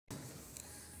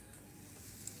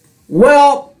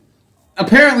Well,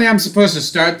 apparently I'm supposed to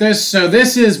start this, so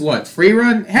this is what,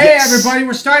 Freerun? Hey everybody,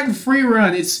 we're starting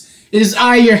Freerun. It is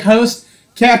I, your host,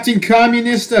 Captain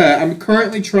Communist. I'm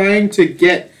currently trying to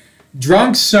get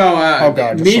drunk,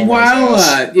 so meanwhile,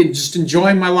 just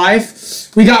enjoying my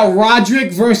life. We got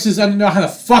Rodrick versus, I don't know how the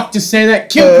fuck to say that.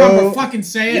 Cucumber, fucking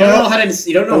say it. You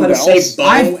don't know how to say Bo.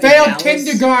 I failed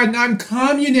kindergarten. I'm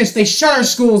communist. They shut our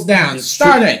schools down.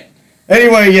 Start it.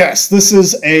 Anyway, yes, this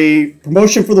is a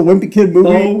promotion for the Wimpy Kid movie.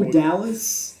 Bo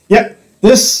Dallas? Yep,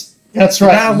 that's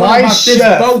right. Now, my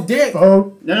chef. BO-ded.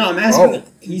 No, I'm asking.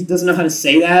 He doesn't know how to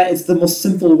say that. It's the most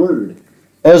simple word.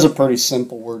 That is a pretty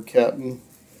simple word, Captain.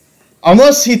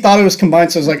 Unless he thought it was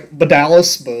combined, so it was like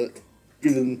Badalis, but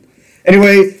even...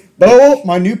 Anyway, Bo,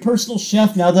 my new personal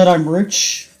chef, now that I'm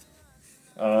rich.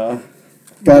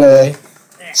 Gotta...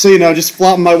 So, you know, just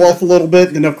flatten my wealth a little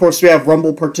bit. And, of course, we have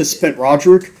Rumble participant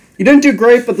Rodrick. He didn't do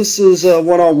great, but this is a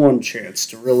one-on-one chance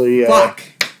to really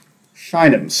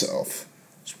shine himself.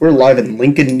 So we're live in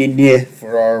Lincoln,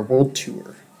 for our world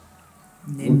tour.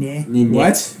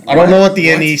 What? I don't know what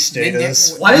the NE state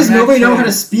is. Why does nobody know how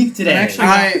to speak today?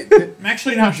 I'm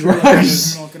actually not sure. I'm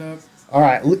gonna look it up. All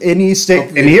right, NE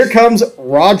state, and here comes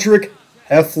Rodrick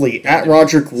Heffley at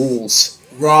Rodrick Rules.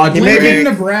 Lincoln,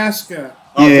 Nebraska.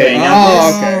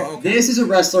 Okay, This is a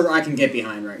wrestler I can get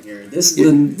behind right here. This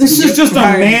is just a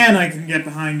man I can get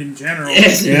behind in general.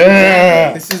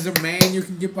 Yeah. This is a man you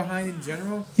can get behind in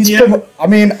general? I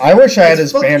mean, I wish I had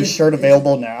his band shirt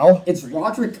available now. It's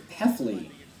Rodrick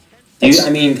Heffley. Dude, I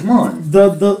mean, come on.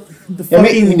 The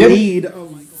fucking lead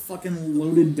of fucking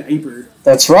Loaded Diaper.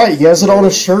 That's right, he has it on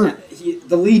his shirt.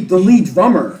 The lead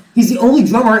drummer. He's the only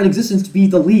drummer in existence to be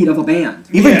the lead of a band.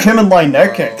 Even Kim and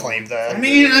Lynette can't claim that. I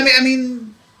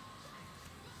mean,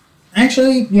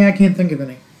 actually, yeah, I can't think of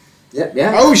any.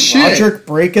 Yeah. Oh shit! Rodrick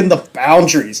breaking the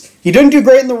boundaries. He didn't do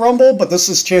great in the Rumble, but this is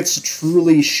his chance to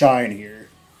truly shine here.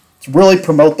 To really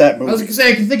promote that movie. I was gonna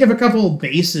say I can think of a couple of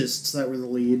bassists that were the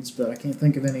leads, but I can't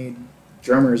think of any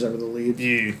drummers that were the leads.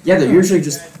 Yeah, they're usually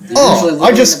just in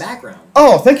the background.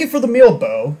 Oh, thank you for the meal,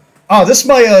 Bo. Oh, this is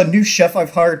my new chef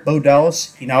I've hired, Bo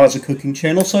Dallas. He now has a cooking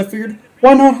channel, so I figured,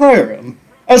 why not hire him?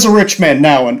 As a rich man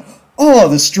now, and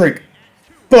this drink.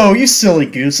 Bo, you silly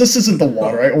goose, this isn't the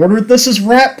water I ordered, this is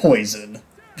rat poison.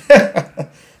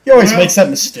 He always makes that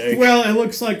mistake. Well, it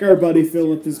looks like our buddy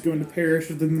Phillip is going to perish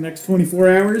within the next 24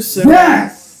 hours, so...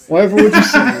 Yes! Why ever would you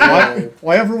say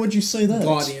why ever would you say that?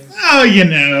 Audience. Oh,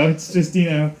 it's just,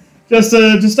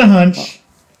 just a hunch.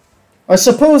 I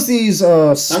suppose these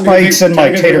spikes in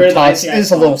my tater tots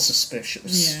is a little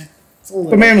suspicious. Yeah.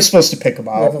 The man was supposed to pick them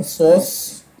out.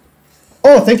 Sauce?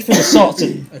 Oh, thank you for the salt.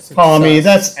 Tommy,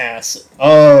 that's acid.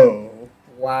 Oh.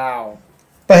 Wow.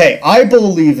 But hey, I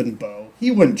believe in Bo.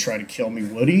 He wouldn't try to kill me,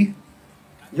 would he?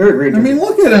 You're a great judge. I mean,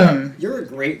 look at him. You're a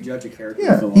great judge of character.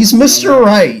 Yeah, he's Mr.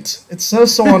 Right. It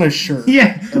says so on his shirt.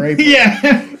 Yeah. Right?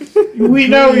 Yeah. We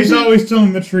know he's always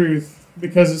telling the truth.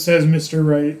 Because it says Mr.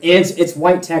 Right. It's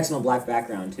white text on a black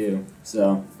background, too.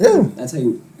 So, that's how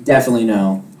you definitely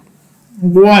know.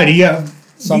 What? Do you have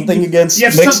something against you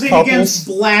have mixed something couples? Against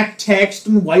black text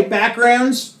and white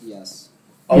backgrounds? Yes.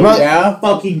 Oh, yeah?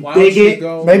 Fucking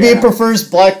bigot. Maybe he prefers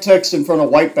black text in front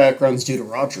of white backgrounds due to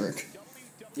Rodrick.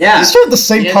 Yeah. These are the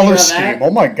same color scheme.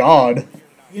 Oh my god.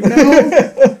 You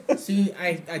know? See,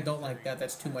 I don't like that.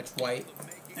 That's too much white.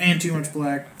 And too much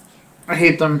black. I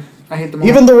hate them. I hate them all.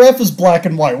 Even the ref is black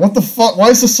and white. What the fuck? Why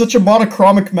is this such a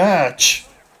monochromic match?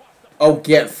 Oh,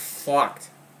 get fucked.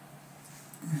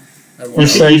 You're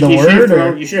saying the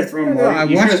word? You should have thrown more. I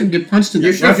watched him get punched in the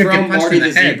head. You should have thrown Marty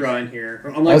the zebra in here.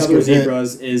 Unlike other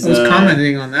zebras, is I was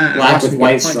commenting on that. Black with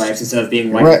white stripes instead of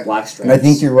being white with black stripes. And I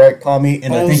think you're right, Commie,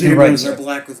 and I think you're right. All zebras are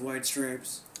black with white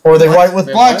stripes. Or they're white with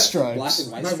black stripes. Black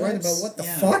with white Am I stripes? right about what the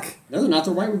fuck? No, they're not.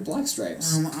 They're white with black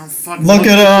stripes. I'm fucking Look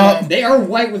it up. They are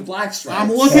white with black stripes. I'm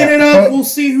looking it up. We'll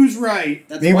see who's right.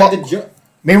 That's why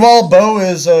Meanwhile, Bo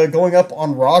is going up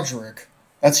on Rodrick.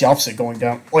 That's the opposite going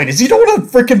down. Wait, is he doing a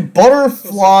freaking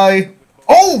butterfly?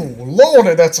 Oh,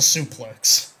 Lord, that's a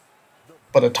suplex.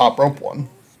 But a top rope one.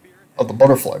 Of the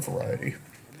butterfly variety.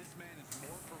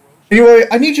 Anyway,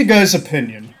 I need you guys'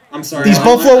 opinion. I'm sorry. These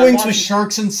buffalo wings with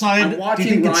sharks inside. I'm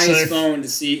watching Ryan's phone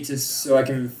so I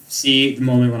can see the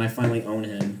moment when I finally own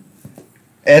him.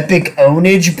 Epic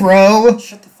ownage, bro.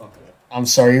 Shut the fuck up. I'm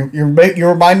sorry. You're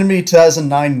reminding me of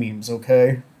 2009 memes.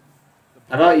 Okay.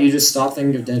 How about you just stop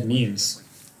thinking of dead memes?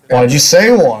 Why'd you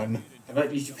say one? How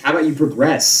about you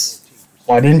progress?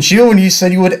 Why didn't you when you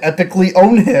said you would epically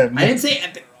own him? I didn't say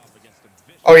epic.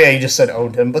 Oh yeah, you just said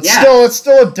owned him, but still, it's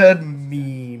still a dead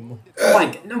meme.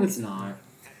 Like, no, it's not.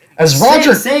 As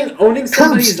Roger saying owning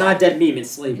somebody is not a dead meme.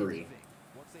 It's slavery.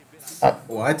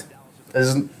 What?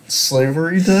 Isn't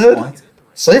slavery dead? What?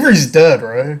 Slavery's dead,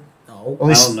 right? No. At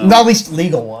least, I don't know. not at least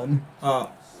legal one. I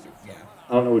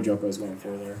don't know what Joko was going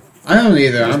for there. I don't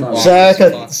either. I'm lost Zach,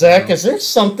 as fuck Zach, now. is there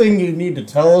something you need to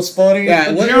tell us, buddy?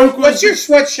 Yeah, what's your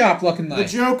sweatshop looking The like?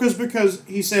 joke is because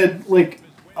he said, like,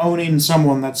 owning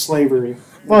someone, that's slavery.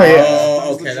 Oh, yeah.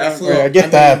 Oh, okay, that flew. Yeah, I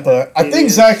get that, but I think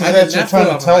Zach is I think actually that trying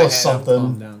flew to over tell my us head. Calm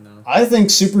something. down now. I think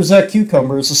Super Zach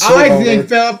Cucumber is a slave I owner. think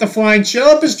Phillip the Flying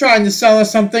Chillip is trying to sell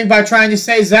us something by trying to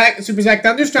say Super Zach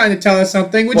Thunder's trying to tell us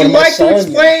something. Would What you am I like to selling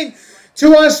explain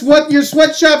to us what your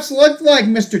sweatshops look like,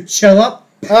 Mr. Chillip?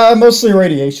 Mostly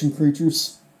radiation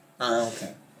creatures. Oh,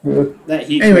 okay. That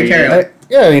he Anyway, created. carry on.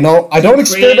 Yeah, you know, I don't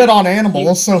experiment created- on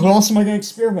animals, so who else am I going to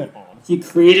experiment on? He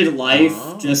created life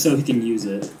just so he can use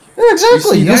it. Yeah,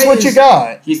 exactly. You see, Use that what you is-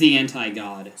 got. He's the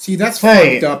anti-god. See, that's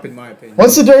Hey, fucked up in my opinion.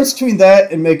 What's the difference between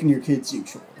that and making your kids do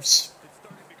chores?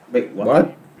 Wait,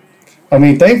 what? I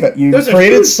mean, think about it. You There's a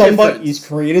created huge somebody. difference. You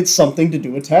created something to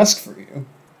do a task for you.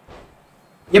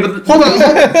 Yeah, but Hold on.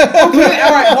 Okay,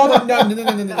 all right. Hold on.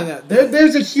 No.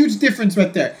 There's a huge difference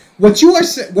right there. What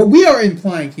we are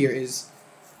implying here is,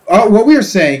 what we are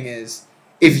saying is,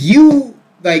 if you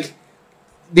like,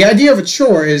 the idea of a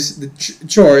chore is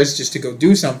chore is just to go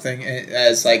do something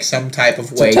as like some type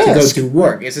of way to go task. do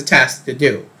work. It's a task to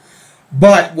do.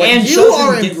 But what And you children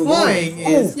are get implying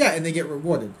rewarded. is and they get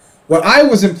rewarded. What I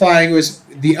was implying was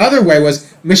the other way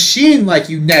was machine like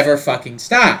you never fucking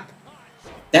stop.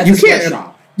 that's You a can't-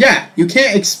 sweatshop. Yeah, you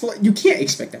can't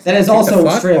expect that. That is What also the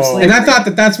fuck? straight up slavery. And I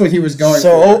thought that's what he was going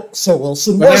for. So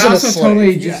Wilson But wasn't I a also slave.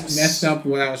 totally just yes. messed up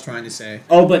what I was trying to say.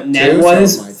 Oh, but Ned Too,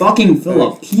 was something like fucking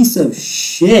Phillip. Piece of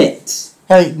shit.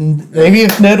 Hey, maybe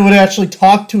if Ned would actually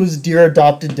talk to his dear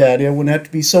adopted daddy, I wouldn't have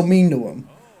to be so mean to him.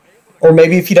 Or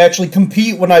maybe if he'd actually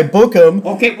compete when I book him,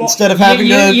 Okay, well, instead of having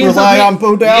to rely on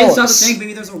Bo You didn't stop to Dallas. think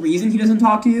maybe there's a reason he doesn't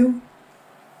talk to you?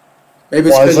 Maybe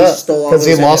Why it's is because he that? stole all Because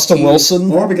he those lost to NFTs.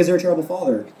 Wilson? Or because you're a terrible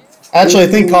father. Actually, I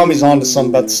think Kami's on to something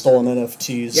about the stolen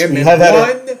NFTs. Yeah, we man. have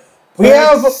had we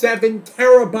have 7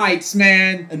 terabytes,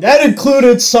 man. and that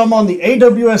included some on the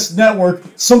AWS network.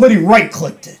 Somebody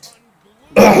right-clicked it.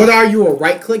 What are you, a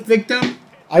right-click victim?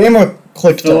 I am a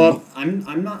clicked Phillip, on. I'm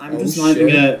Oh, just not even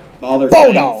shit. gonna bother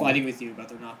Bodo. fighting with you about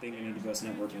there not being an AWS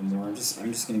network anymore. I'm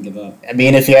just gonna give up. I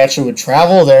mean, if you actually would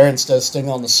travel there instead of staying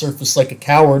on the surface like a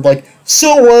coward, like,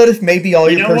 so what if maybe all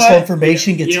your personal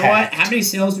information gets You know hacked? what? How many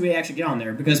sales do we actually get on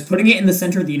there? Because putting it in the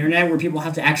center of the internet where people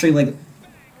have to actually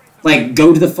like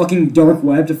go to the fucking dark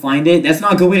web to find it, that's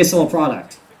not a good way to sell a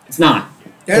product. It's not.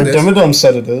 Yeah, The Dimmadum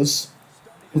said it is.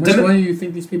 How much money do you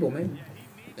think these people made?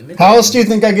 How else do you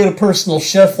think I get a personal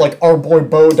chef like our boy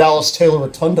Bo Dallas Taylor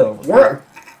Rotunda over there?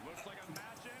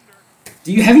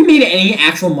 Have you made any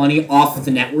actual money off of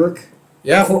the network?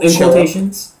 Yeah, In sure.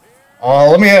 quotations.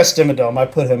 Let me ask Dimmadum. I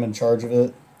put him in charge of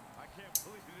it.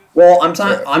 Well, I'm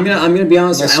gonna be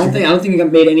honest. Let's I don't think I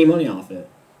made any money off it.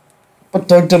 But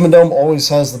Doug Dimmadome always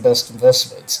has the best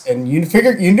investments, and you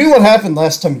knew what happened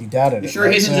last time you doubted You it. sure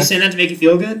right, he isn't Zach? just saying that to make you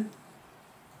feel good?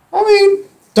 I mean,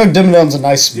 Doug Dimmadome's a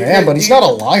nice You man, guys- but he's do not a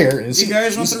liar, is Do he? you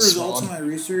guys want He's the a results swab. of my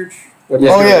research? What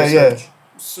Oh, yeah.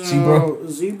 So, Zebra?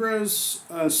 zebras'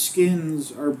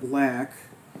 skins are black,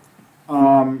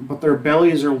 but their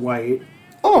bellies are white,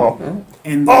 Oh.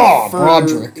 and their fur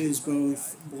Rodrick. is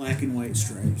both black and white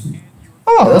stripes.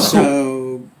 Oh, that's cool.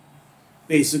 So,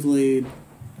 basically,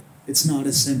 it's not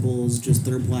as simple as just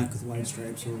they're black with white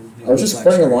stripes. Or I was just black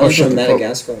playing a stripes. line shut from the the fuck-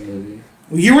 Madagascar movie.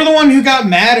 Well, you were the one who got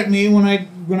mad at me when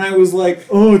I was like,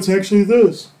 "Oh, it's actually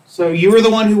this." So you were the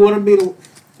one who wanted me to.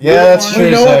 Yeah, that's Well, true.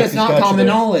 You know what? Zach, It's he's not got you common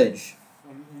there. knowledge.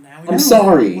 Now we I'm know.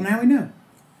 sorry. Well, now we know.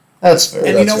 That's fair. And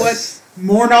you that's know fair. what?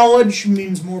 More knowledge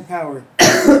means more power.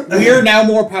 We are now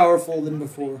more powerful than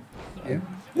before. You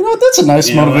know what? That's a nice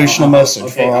You know what? motivational message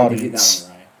Okay, for our I'll give you that audience.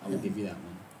 one, right? I will give you that one.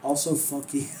 Also,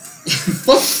 fuck you.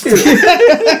 Fuck you.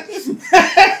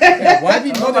 Yeah, why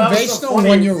be motivational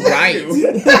when you're right?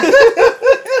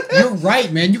 You're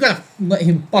right, man. You gotta let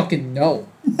him fucking know.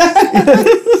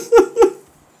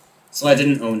 So I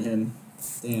didn't own him.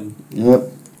 Damn.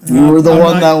 Yep. You were the I'm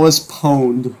one not- that was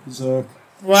pwned, Zach.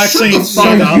 Well, actually, the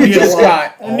fuck up. You just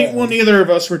got. well, neither of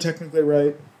us were technically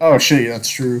right. Oh, shit, that's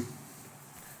true.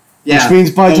 Yeah. Which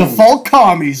means by owned. default,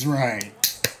 Kami's right.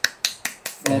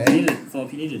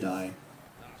 Phillip, you need to die.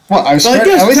 Well, I was Well, I at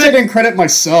guess least I didn't credit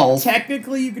myself.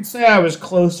 Technically, you could say I was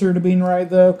closer to being right,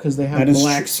 though, because they have That is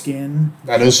black true. skin.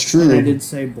 That is And I true. did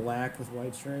say black with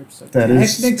white stripes. So That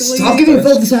is- technically, Stop giving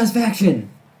Phillip the satisfaction.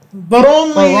 but But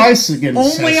only Rice again.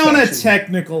 only on a satisfaction.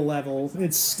 technical level.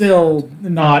 It's still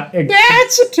not.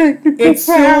 That's a technical It's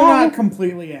still foul. not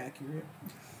completely accurate.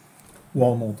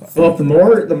 While multi. Phillip,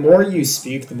 the more you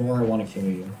speak, the more I want to kill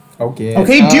you. Okay.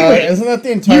 Okay, do it. Isn't that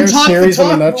the entire You talk series the in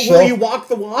a talk, but nutshell? will you walk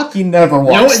the walk? He never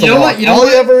walks the walk. All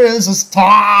he ever is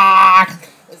talk.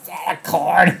 Is that a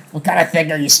cord? What kind of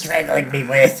thing are you strangling me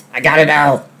with? I gotta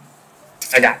know.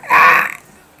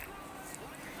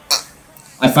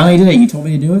 I finally did it. You told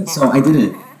me to do it, so I did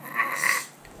it.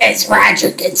 It's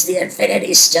Rodrick gets the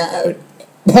Infinity Stone.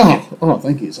 Oh,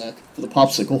 thank you, Zach, for the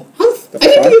popsicle. I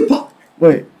didn't give you pop.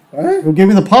 Wait, What? who gave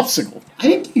me the popsicle? I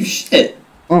didn't give you shit.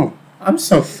 Oh. I'm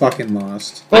so fucking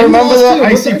lost. I remember lost that too.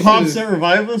 What icy the pops shit? that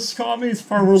revive us commies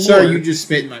for reward. Sir, you just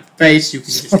spit in my face. You can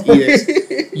just eat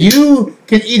it. You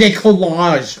can eat a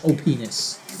collage, oh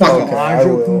penis. Fuck Okay, I off.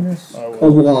 will.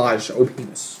 Collage, oh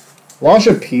penis.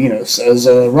 Lasha penis, as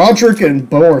Rodrick and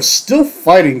Bo are still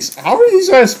fighting. How are these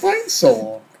guys fighting so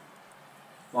long?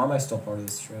 Why am I still part of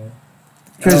this show?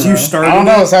 Because you started. I don't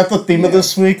know, is that the theme of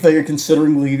this week that you're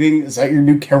considering leaving? Is that your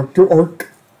new character arc?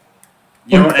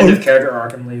 You know what? End of character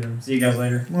arc. I'm leaving. See you guys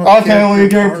later. Okay, well, you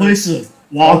get a place to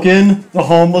walk in, the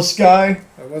homeless guy.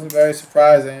 That wasn't very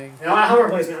surprising. No, I have a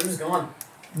replacement. I'm just gone.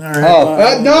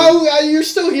 Oh. No, you're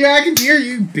still here. I can hear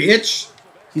you, bitch.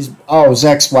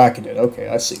 Zach's whacking it. Okay,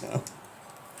 I see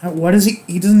now. What is he?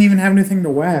 He doesn't even have anything to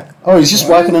whack. Oh, he's just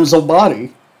whacking his own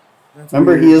body. That's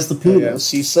Remember, weird. he is the penis.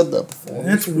 He said that before.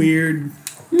 That's weird.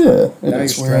 Yeah, Now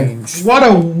it's you're weird. strange. What a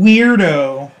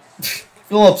weirdo.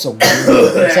 Phillip's a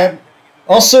weirdo.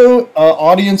 Also,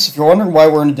 audience, if you're wondering why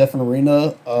we're in a different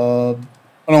arena, oh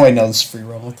no, wait, no, this is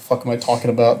Freerun. What the fuck am I talking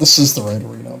about? This is the right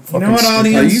arena. I'm You fucking know what, stupid.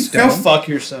 audience? Are you Go dumb? fuck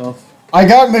yourself. I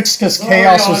got mixed because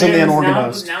chaos was in the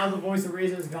unorganized. Now the voice of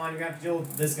reason is gone. You have to deal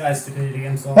with this guy's stupidity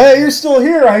himself. Hey, you're still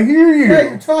here. I hear you. Hey,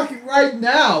 you're talking right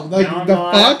now. Like, No, I'm the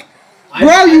not. fuck?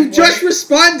 Bro, you just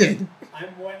responded.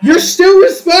 You're still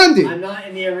responding. I'm not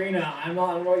in the arena. I don't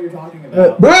know what you're talking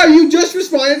about. Bro, you just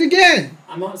responded again.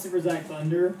 I'm not Super Zack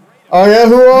Thunder. Oh yeah,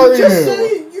 who are You're just you?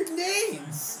 saying your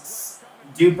names.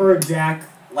 Duper Jack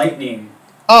Lightning.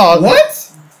 Oh,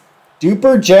 What?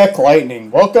 Duper Jack Lightning.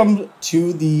 Welcome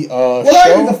to the What show.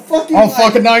 are you, the fucking... Oh,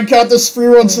 fucking 9 count this free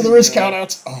run, so there is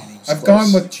countouts. Oh, that was I've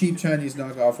close. gone with cheap Chinese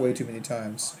knockoff way too many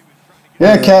times.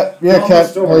 Yeah, Cat. Yeah, No, Cat.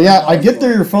 still Well, yeah, working. I get that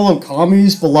you're full of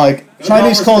commies, but like No,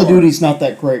 Chinese no, Call of still Duty's not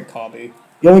that great comedy.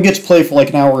 You only get to play for like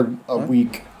an hour a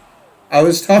week. I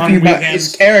was talking On about weekends.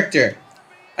 his character.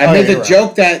 I Oh, made you're the right.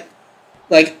 joke that,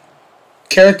 like,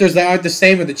 characters that aren't the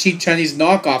same are the cheap Chinese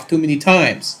knockoff too many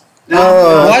times. What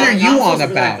are you on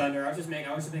about? Thunder. I was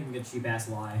just making a cheap ass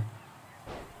lie.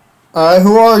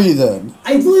 Who are you then?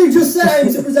 I literally just said I'm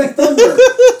Super Zack Thunder.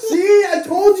 See, I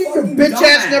told you, Fucking bitch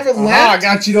ass dumbass. never Ah, I left.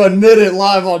 got you to admit it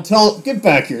live on Get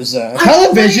back here, Zach.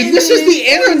 Television, this is the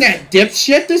internet,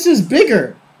 dipshit. This is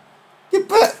bigger. Get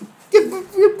back.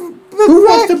 Who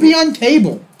wants to be on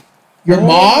cable? Your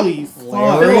mom? Holy fuck.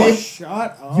 Larry?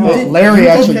 Shut up. Larry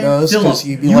actually okay. does because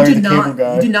Phillip, he'd be you Larry did the not. cable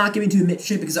guy. You did not get me to admit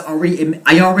shit because I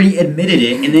already admitted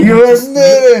it, and then You just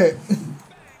admit it.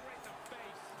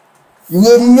 You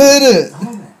admit it.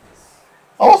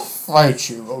 I'll fight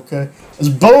you, okay? As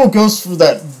Bo goes for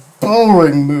that bow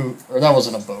ring move, or that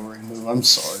wasn't a bow ring move. I'm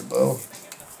sorry, Bo.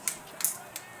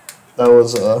 That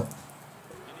was a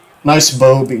nice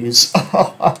bow bees.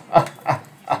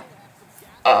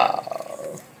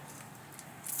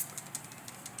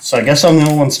 So I guess I'm the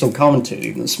only one still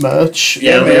commentating this match.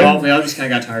 Yeah, we all just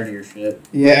kind of got tired of your shit.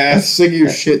 Yeah, sick of your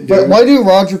shit, But dude. why do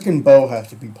Rodrick and Bo have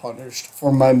to be punished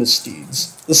for my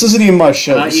misdeeds? This isn't even my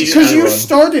show. This is Because you Freerun.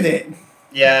 started it.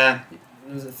 Yeah,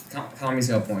 Tommy's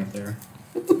got a point there.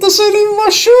 But this ain't even my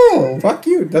show. Fuck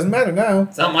you. It doesn't matter now.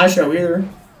 It's not my show either.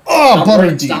 Oh,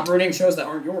 butter Stop deep. ruining shows that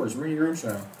aren't yours. Ruin your own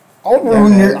show. I'll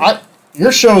ruin man.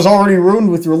 your show's already ruined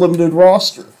with your limited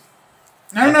roster.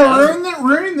 I don't know.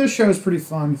 Ruining this show is pretty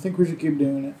fun. I think we should keep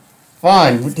doing it.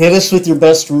 Fine, hit us with your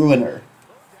best ruiner.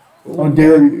 How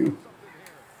dare you?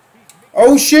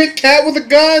 Oh shit, cat with a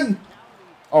gun.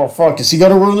 Oh fuck, is he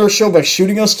gonna ruin our show by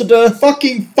shooting us to death?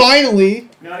 Fucking finally.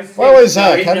 No, he's Why was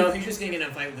that? he's just getting in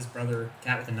a fight with his brother,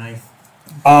 cat with a knife.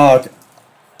 Okay.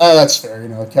 That's fair, you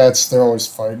know, cats, they're always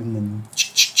fighting and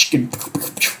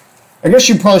I guess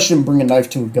you probably shouldn't bring a knife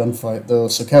to a gunfight though,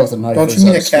 so cat with a knife Don't is you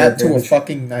mean at a cat to a disadvantage.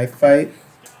 fucking knife fight?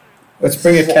 Let's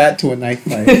bring a cat to a knife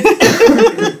fight.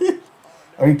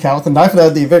 I mean, cat with a knife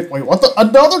at the event. Wait, what the?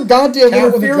 Another goddamn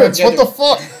Cat with a interference. gun, What the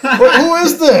fuck? Wait, who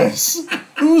is this?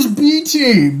 Who's B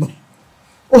team?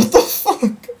 What the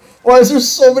fuck? Why is there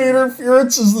so many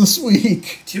interferences this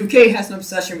week? 2K has an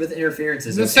obsession with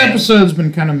interferences. This okay? episode's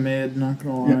been kind of mid, not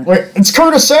gonna lie. Wait, it's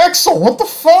Curtis Axel. What the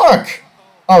fuck?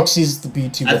 Oh, 'cause he's the B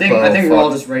team. I think we're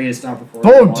all just ready to stop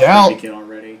recording. Oh, Watch doubt. Wimpy Kid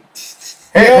already.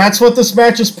 Hey, that's what this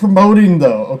match is promoting,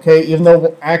 though. Okay, even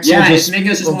though Axel Yeah, just it's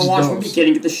making us just want to watch Wimpy Kid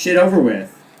and get this shit over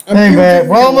with. Hey man,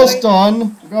 we're almost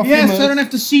done. Yes, I don't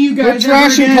have to see you We're guys ever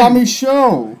trashing again. Tommy's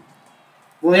show.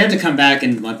 Well, they have to come back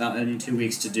in 2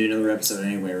 weeks to do another episode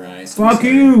anyway, right? So Fuck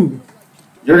you.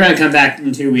 You're gonna come back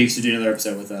in 2 weeks to do another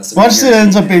episode with us. Watch it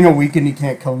ends up being a week and he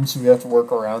can't come, so we have to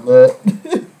work around that.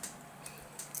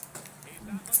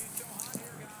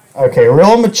 Okay,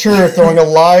 real mature throwing a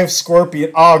live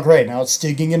scorpion. Oh, great, now it's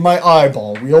digging in my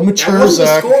eyeball. Real mature, That wasn't a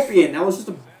Zach. scorpion. That was just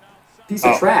a piece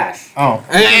of trash. Oh,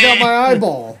 I got my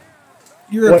eyeball.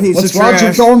 You're a piece What's of Rodrick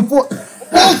trash. going for?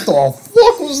 What the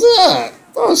fuck was that?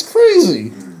 That was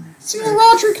crazy. See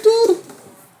what Rodrick did?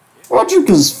 Rodrick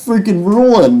is freaking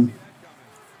ruling.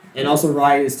 And also,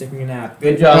 Riot is taking a nap.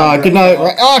 Good job. Good night.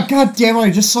 Oh, god damn it,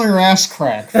 I just saw your ass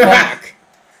crack. Fuck.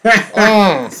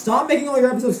 Stop making all your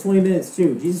episodes 20 minutes,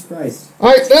 too. Jesus Christ.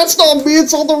 Alright, that's not me,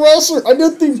 it's all the wrestler. I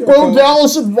didn't think Bo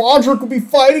Dallas and Rodrick would be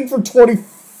fighting for 20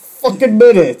 fucking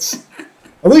minutes.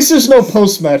 At least there's no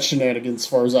post-match shenanigans, as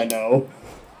far as I know.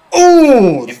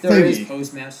 Oh, If there is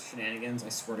post-match shenanigans, I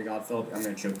swear to God, Phillip, I'm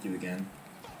gonna choke you again.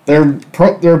 There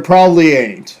probably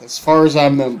ain't, as far as I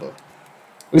remember.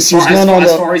 At least there's none on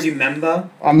As the... far as you remember?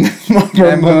 I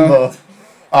remember.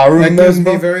 I That gives me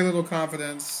remember. very little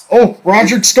confidence. Oh,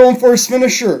 Roderick's going for his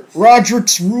finisher.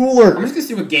 Roderick's I'm ruler. just gonna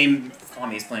see what game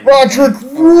Tommy's playing. Roderick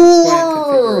Playing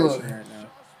ruler. configuration right now.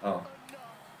 Oh.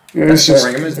 Yeah, That's it's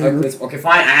just- boring. Okay,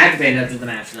 fine. I activated after the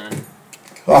match then.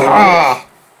 Aha!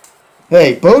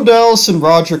 Hey, Bo Dallas and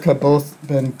Roderick have both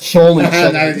been killing each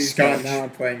other. Now in he's this gone. match. Now I'm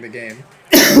playing the game.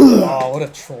 Oh, what a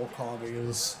troll comedy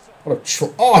is. What a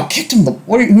troll. Oh, I kicked him.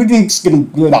 Who do you think's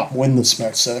going to win this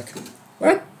match, Zach?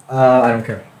 What? I don't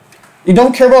care. You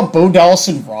don't care about Bo Dallas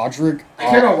and Roderick? I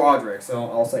care about Rodrick, so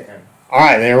I'll say him.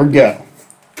 Alright, there we go.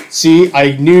 See,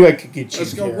 I knew I could get you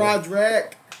Let's go, here.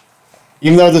 Rodrick.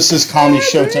 Even though this is comedy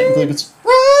show, technically, it's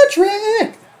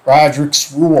Roderick.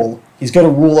 Roderick's rule. He's going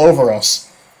to rule over us.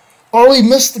 Oh, he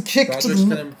missed the kick to Rodrick's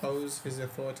the... gonna impose his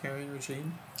authoritarian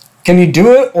regime. Can you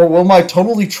do it, or will my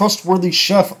totally trustworthy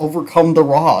chef overcome the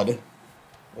rod?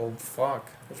 Well, fuck.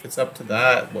 If it's up to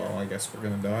that, well, I guess we're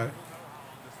gonna die.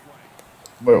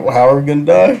 Wait, how are we gonna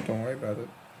die? Don't worry about it.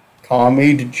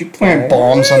 Tommy, did you plant Don't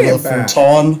bombs worry under the about it.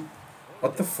 futon?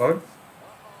 What the fuck?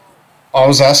 I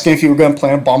was asking if you were gonna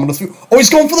plant a bomb under the futon. Oh, he's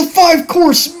going for the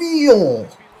 5-course meal!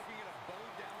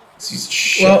 He's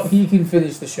shit. Well, he can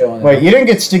finish the show on Wait, you didn't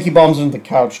get sticky bombs under the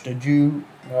couch, did you?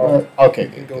 No. Okay, You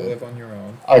can good, go good. live on your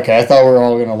own. Okay, I thought we were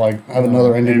all gonna like have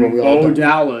another ending where we all.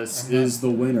 Dallas is the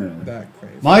winner. That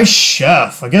crazy. My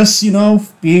chef, I guess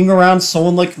being around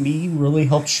someone like me really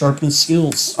helped sharpen his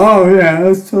skills. Oh yeah,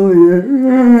 that's totally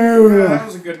That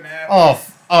was a good nap.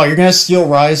 Oh, you're gonna steal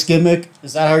Rye's gimmick?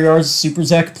 Is that how yours is Super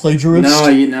Zach plagiarist?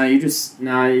 you're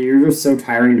just so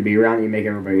tiring to be around. You make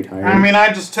everybody tired. I mean,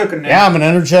 I just took a nap. Yeah, I'm an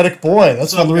energetic boy. That's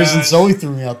What's one of the up, reasons guys? Zoe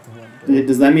threw me out the window.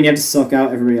 Does that mean you have to suck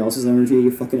out everybody else's energy? You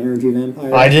fucking energy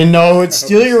vampire. I didn't know it'd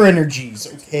steal your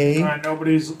energies, okay? Alright,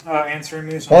 nobody's answering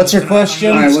me. So What's your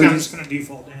question? I'm just gonna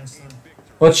default dance then.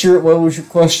 What was your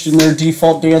question there,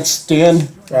 default dance, Dan?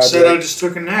 I said I just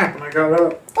took a nap and I got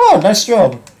up. Oh, nice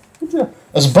job. Good job.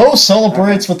 As Bo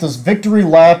celebrates with his victory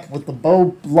lap with the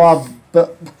Bo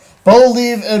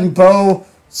leave and Bo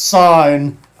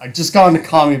sign. I just got into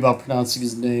comedy about pronouncing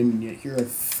his name, and yet here I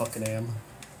fucking am.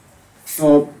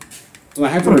 Oh, so I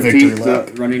have to What a repeat victory the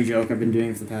lap. running joke I've been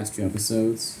doing for the past 2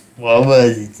 episodes. What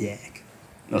was it, Jack?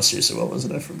 No, seriously, what was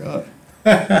it? I forgot.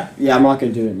 Yeah, I'm not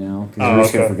gonna do it now because Oh, I'm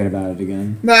just gonna okay. forget about it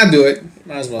again. Nah, do it.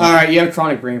 Might as well. All right, you have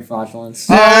chronic brain flatulence.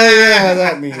 Oh, yeah,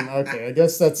 that meme. Okay, I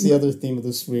guess that's the other theme of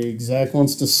this week. Zach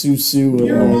wants to sue and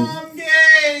Your mom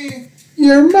gay!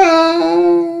 Your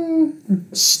mom.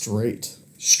 straight.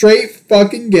 Straight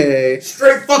fucking gay.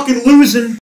 Straight fucking losing.